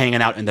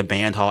hanging out in the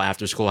band hall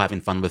after school,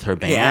 having fun with her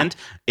band,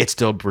 it's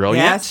still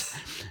brilliant. Yes.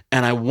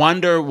 And I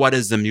wonder what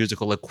is the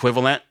musical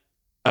equivalent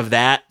of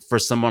that for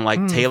someone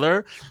like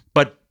Taylor.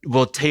 But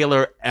will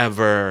Taylor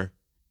ever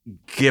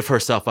give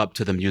herself up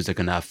to the music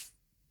enough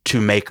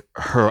to make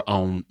her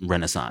own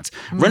renaissance?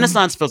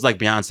 Renaissance feels like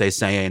Beyonce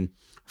saying,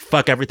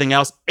 fuck everything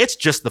else. It's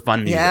just the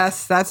fun music.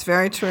 Yes, that's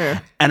very true.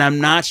 And I'm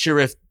not sure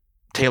if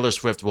Taylor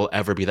Swift will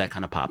ever be that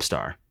kind of pop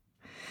star.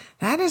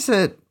 That is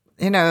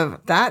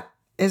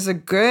a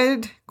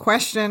good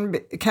question.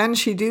 Can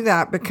she do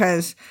that?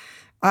 Because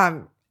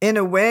in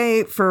a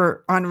way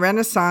on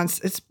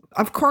Renaissance, it's,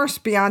 of course,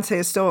 Beyonce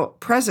is still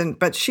present,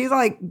 but she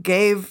like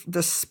gave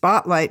the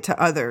spotlight to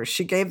others.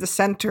 She gave the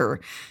center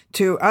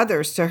to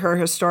others, to her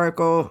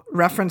historical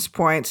reference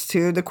points,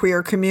 to the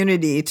queer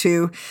community,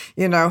 to,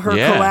 you know, her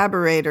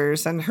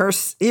collaborators and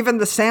even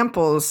the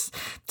samples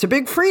to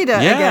Big Frida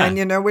again,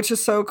 you know, which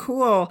is so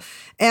cool.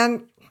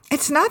 And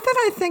it's not that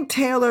I think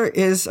Taylor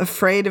is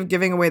afraid of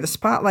giving away the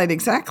spotlight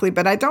exactly,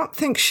 but I don't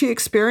think she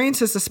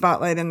experiences the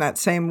spotlight in that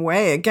same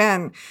way.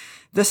 Again,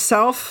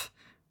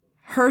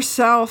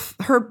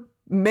 her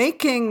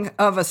making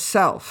of a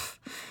self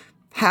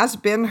has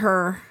been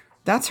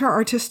that's her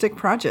artistic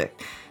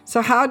project.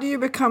 So how do you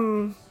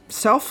become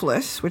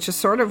selfless, which is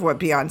sort of what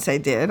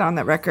Beyonce did on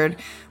that record,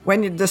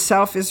 when the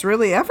self is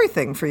really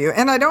everything for you?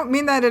 And I don't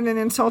mean that in an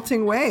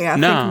insulting way. I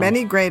think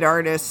many great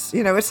artists,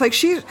 you know, it's like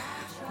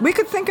we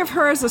could think of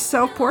her as a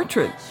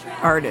self-portrait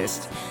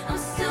artist. I'm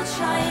still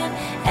trying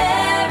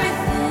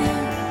everything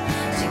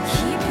to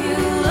keep you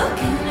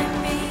looking at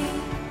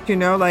me. You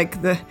know,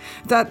 like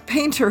that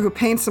painter who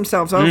paints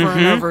themselves over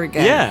and over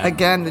again. Yeah.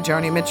 Again, the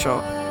Joni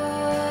Mitchell.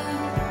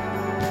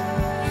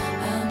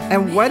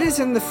 And what is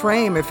in the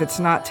frame if it's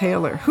not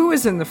Taylor? Who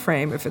is in the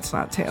frame if it's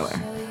not Taylor?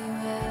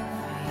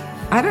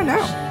 I don't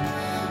know.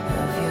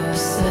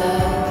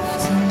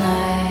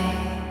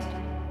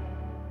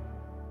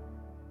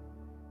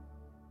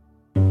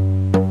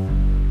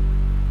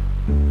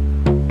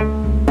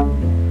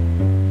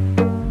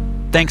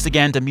 Thanks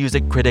again to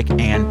music critic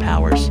Ann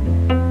Powers.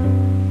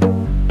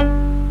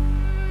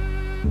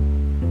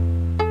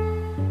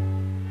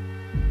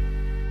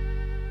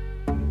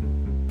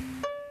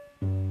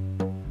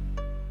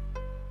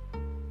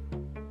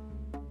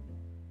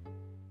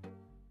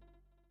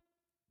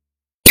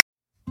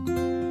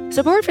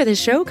 Support for this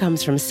show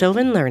comes from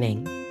Sylvan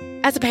Learning.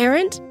 As a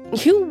parent,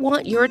 you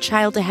want your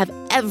child to have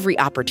every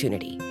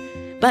opportunity,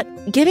 but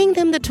giving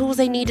them the tools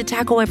they need to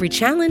tackle every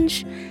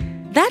challenge,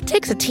 that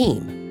takes a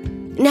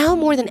team. Now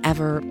more than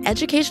ever,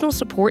 educational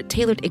support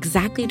tailored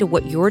exactly to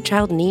what your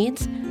child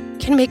needs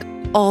can make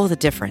all the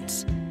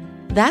difference.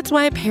 That's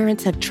why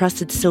parents have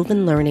trusted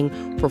Sylvan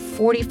Learning for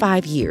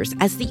 45 years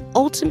as the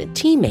ultimate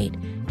teammate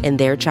in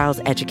their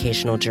child's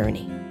educational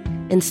journey.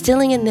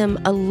 instilling in them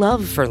a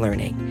love for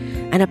learning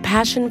and a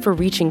passion for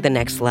reaching the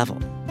next level.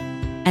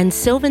 And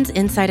Sylvan's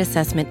Insight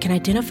Assessment can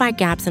identify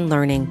gaps in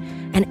learning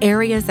and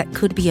areas that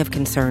could be of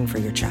concern for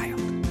your child.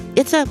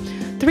 It's a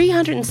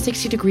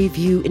 360-degree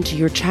view into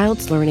your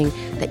child's learning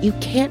that you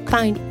can't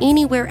find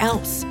anywhere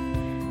else,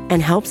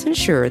 and helps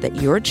ensure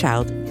that your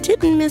child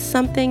didn't miss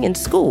something in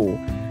school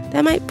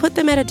that might put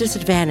them at a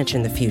disadvantage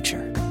in the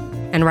future.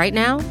 And right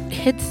now,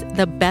 it's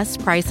the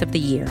best price of the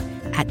year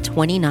at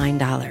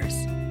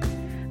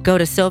 $29. Go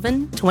to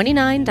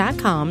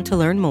sylvan29.com to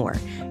learn more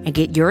and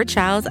get your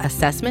child's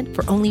assessment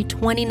for only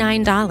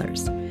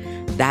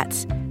 $29.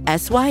 That's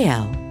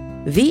SYLVAN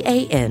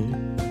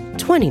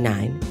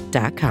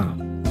 29.com.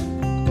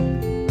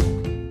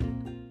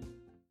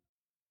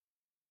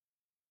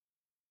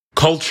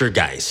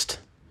 Culturegeist.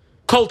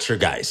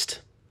 Culturegeist.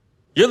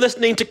 You're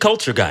listening to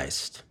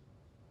Culturegeist.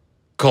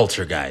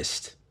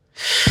 Culturegeist.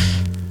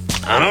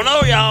 I don't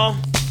know, y'all.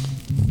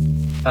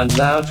 And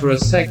now to a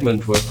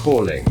segment we're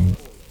calling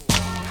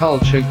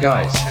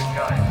Culturegeist.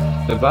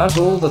 About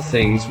all the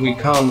things we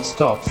can't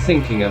stop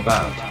thinking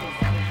about.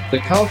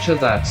 The culture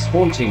that's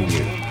haunting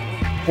you,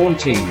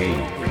 haunting me,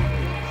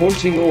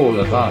 haunting all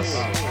of us,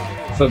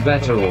 for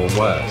better or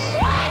worse.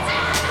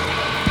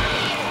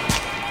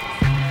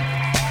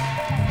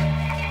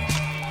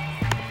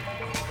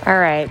 All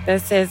right,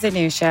 this is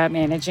Anusha,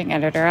 managing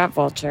editor at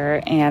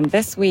Vulture, and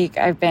this week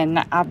I've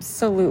been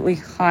absolutely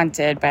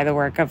haunted by the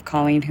work of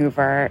Colleen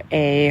Hoover,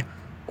 a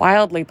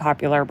wildly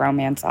popular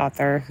romance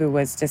author who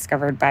was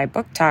discovered by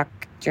Book Talk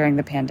during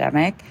the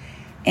pandemic,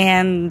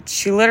 and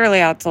she literally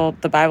outsold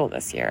the Bible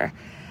this year.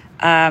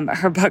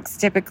 Her books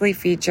typically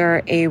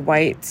feature a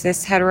white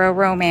cis-hetero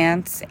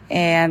romance,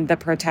 and the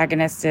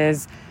protagonist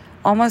is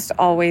almost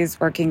always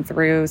working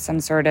through some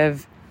sort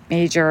of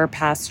major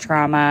past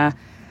trauma,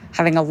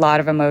 having a lot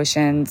of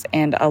emotions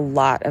and a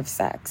lot of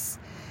sex.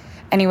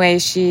 Anyway,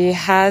 she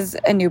has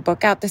a new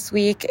book out this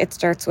week. It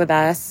Starts With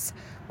Us,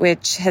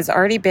 which has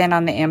already been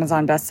on the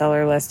Amazon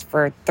bestseller list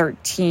for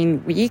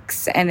 13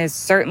 weeks and is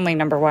certainly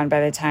number one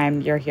by the time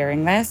you're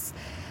hearing this.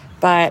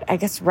 But I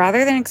guess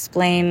rather than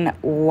explain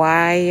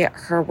why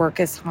her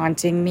work is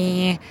haunting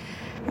me,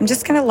 I'm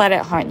just going to let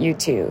it haunt you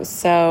too.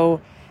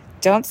 So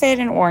don't say I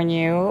didn't warn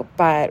you,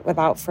 but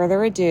without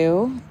further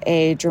ado,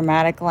 a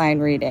dramatic line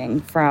reading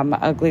from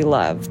Ugly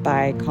Love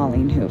by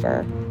Colleen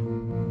Hoover.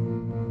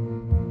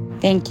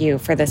 "Thank you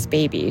for this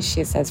baby,"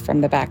 she says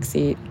from the back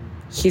seat.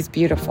 "He's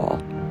beautiful."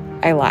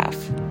 I laugh.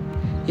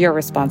 "You're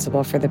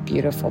responsible for the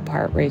beautiful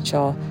part,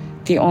 Rachel.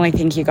 The only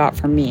thing he got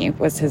from me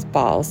was his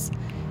balls."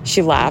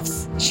 She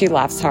laughs. She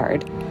laughs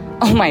hard.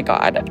 "Oh my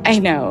God, I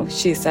know,"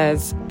 she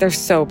says. "They're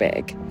so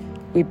big."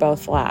 We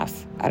both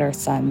laugh at our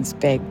son's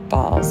big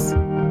balls.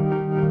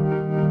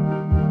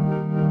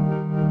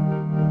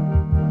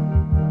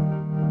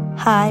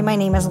 Hi, my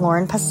name is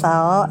Lauren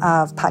Passell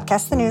of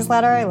Podcast The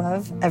Newsletter. I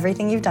love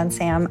everything you've done,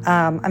 Sam.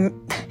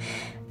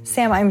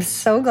 Sam, I'm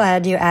so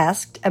glad you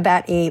asked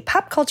about a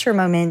pop culture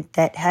moment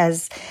that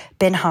has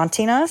been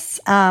haunting us.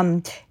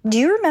 Do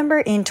you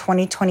remember in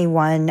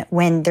 2021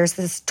 when there's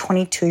this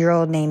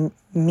 22-year-old named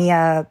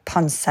Mia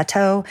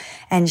Ponsetto,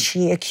 and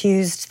she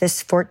accused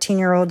this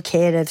 14-year-old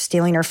kid of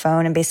stealing her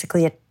phone and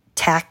basically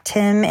attacked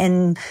him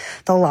in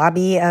the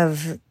lobby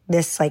of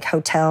this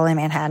hotel in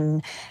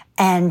Manhattan?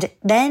 And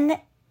then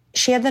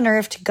she had the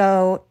nerve to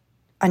go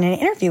on an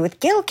interview with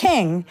Gayle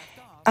King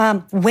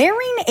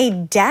wearing a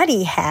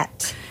daddy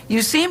hat.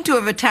 You seem to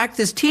have attacked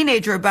this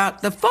teenager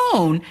about the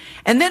phone,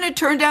 and then it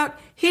turned out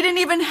he didn't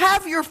even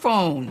have your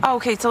phone.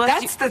 Okay, so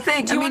that's the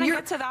thing. Do you want to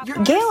get to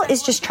that? Gayle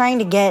is just trying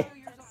to get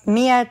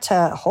Mia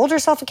to hold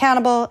herself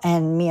accountable,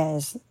 and Mia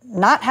is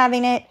not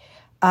having it.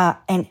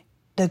 And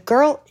the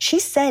girl, she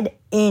said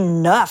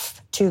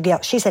enough to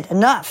Gayle. She said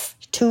enough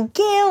to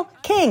Gayle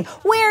King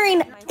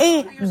wearing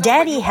a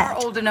daddy hat.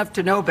 You're old enough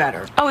to know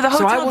better. Oh, the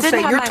hotel so I will did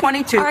say have you're my...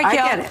 22. All right, I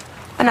Gayle, get it.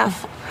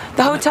 Enough.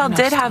 The hotel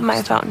did have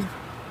my phone.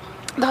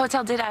 The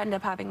hotel did end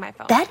up having my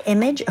phone. That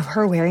image of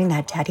her wearing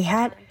that daddy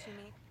hat,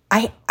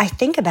 I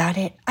think about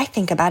it. I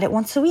think about it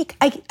once a week.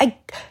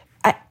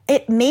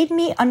 It made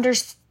me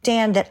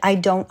understand that I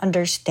don't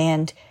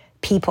understand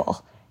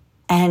people.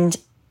 And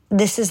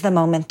this is the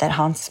moment that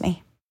haunts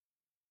me.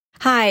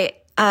 Hi,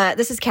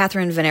 this is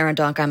Catherine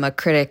Venera-Donk. I'm a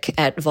critic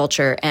at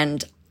Vulture,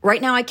 and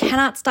right now I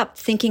cannot stop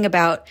thinking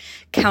about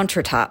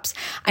countertops.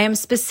 I am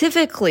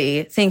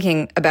specifically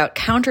thinking about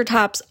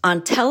countertops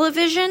on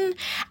television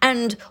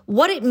and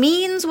what it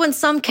means when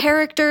some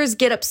characters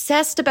get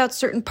obsessed about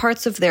certain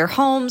parts of their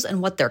homes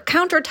and what their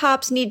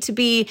countertops need to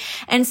be.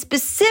 And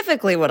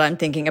specifically what I'm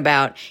thinking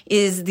about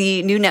is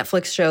the new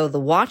Netflix show, The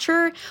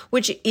Watcher,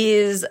 which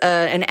is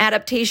an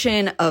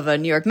adaptation of a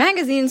New York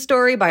Magazine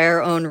story by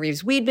our own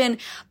Reeves Wiedemann.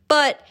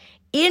 But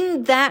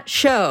in that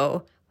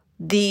show,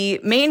 the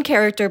main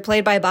character,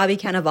 played by Bobby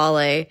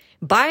Cannavale,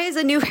 buys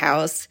a new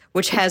house,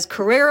 which has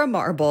Carrara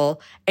marble,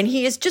 and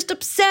he is just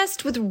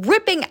obsessed with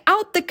ripping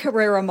out the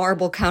Carrara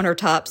marble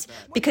countertops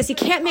because he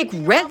can't make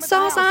red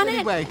sauce on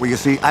it. Well, you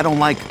see, I don't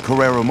like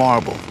Carrara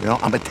marble. You know,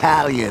 I'm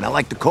Italian. I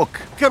like to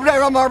cook.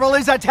 Carrara marble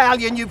is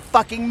Italian, you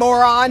fucking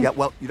moron. Yeah,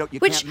 well, you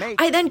Which can't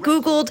make. I then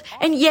Googled,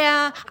 and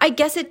yeah, I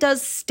guess it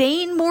does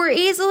stain more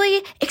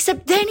easily,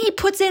 except then he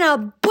puts in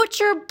a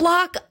butcher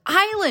block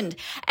island.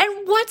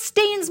 And what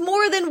stains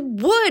more than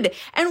wood?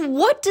 And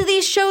what do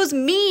these shows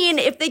mean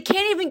if they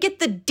can't even get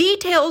the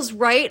details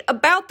right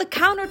about the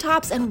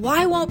countertops? And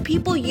why won't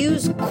people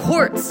use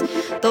quartz?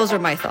 Those are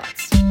my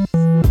thoughts.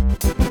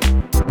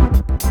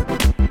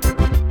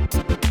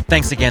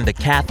 Thanks again to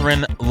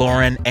Catherine,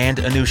 Lauren, and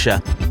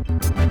Anusha.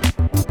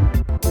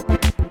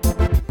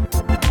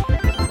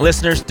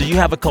 Listeners, do you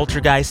have a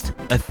culturegeist?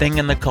 A thing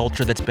in the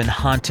culture that's been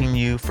haunting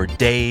you for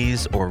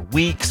days or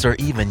weeks or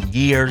even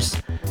years?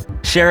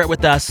 Share it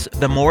with us.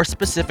 The more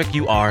specific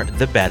you are,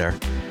 the better.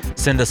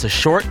 Send us a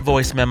short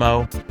voice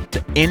memo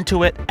to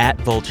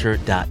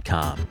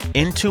intuit@vulture.com.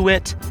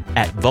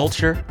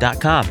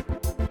 Intuit@vulture.com.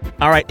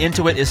 All right,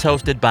 Intuit is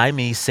hosted by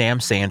me, Sam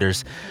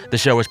Sanders. The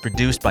show is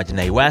produced by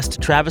Janae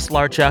West, Travis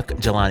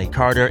Larchuk, Jelani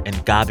Carter, and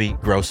Gabi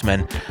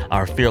Grossman.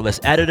 Our fearless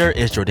editor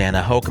is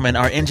Jordana Hochman.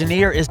 Our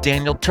engineer is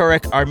Daniel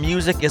Turek. Our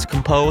music is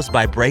composed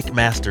by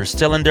Breakmaster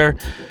Cylinder.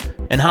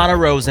 And Hannah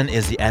Rosen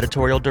is the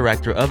editorial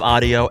director of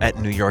audio at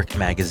New York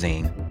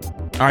Magazine.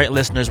 All right,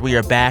 listeners, we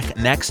are back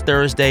next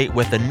Thursday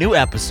with a new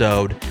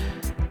episode.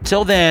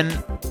 Till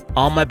then,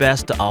 all my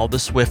best to all the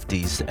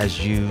Swifties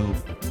as you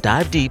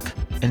dive deep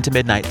into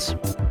Midnights.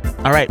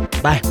 All right,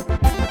 bye.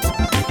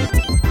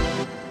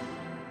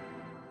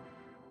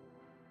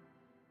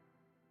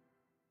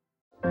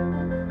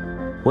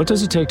 What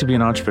does it take to be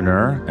an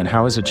entrepreneur, and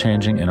how is it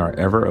changing in our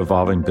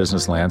ever-evolving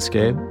business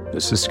landscape?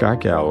 This is Scott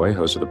Galloway,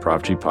 host of the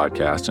Prop G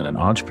podcast and an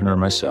entrepreneur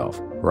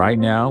myself. Right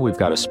now, we've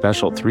got a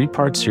special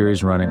 3-part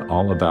series running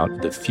all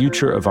about the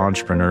future of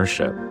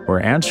entrepreneurship.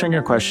 We're answering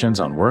your questions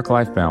on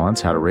work-life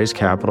balance, how to raise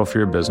capital for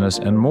your business,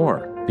 and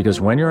more.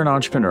 Because when you're an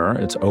entrepreneur,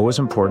 it's always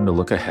important to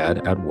look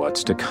ahead at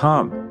what's to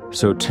come.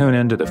 So tune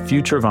in to the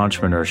Future of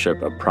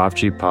Entrepreneurship, a Prop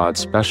G Pod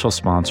special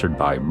sponsored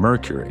by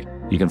Mercury.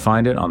 You can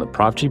find it on the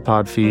Prop G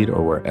Pod feed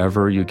or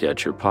wherever you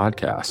get your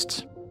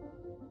podcasts.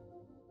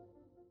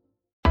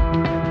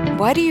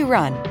 Why do you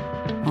run?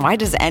 Why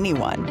does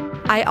anyone?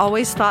 I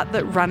always thought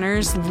that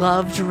runners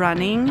loved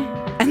running,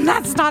 and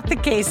that's not the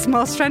case.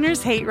 Most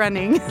runners hate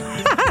running,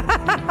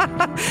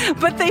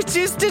 but they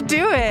choose to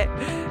do it.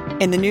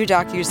 In the new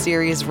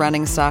docuseries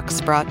Running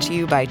Sucks, brought to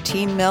you by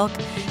Team Milk,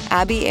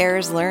 Abby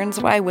Ayers learns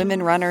why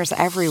women runners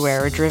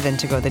everywhere are driven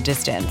to go the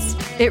distance.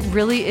 It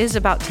really is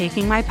about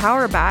taking my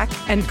power back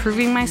and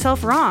proving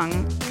myself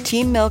wrong.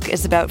 Team Milk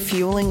is about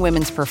fueling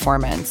women's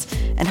performance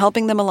and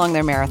helping them along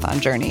their marathon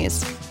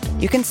journeys.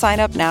 You can sign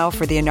up now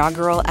for the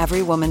inaugural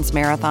Every Woman's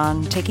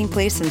Marathon taking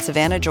place in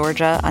Savannah,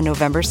 Georgia on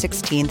November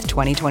 16th,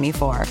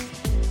 2024.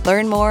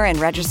 Learn more and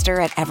register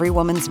at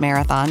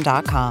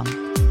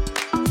everywomansmarathon.com.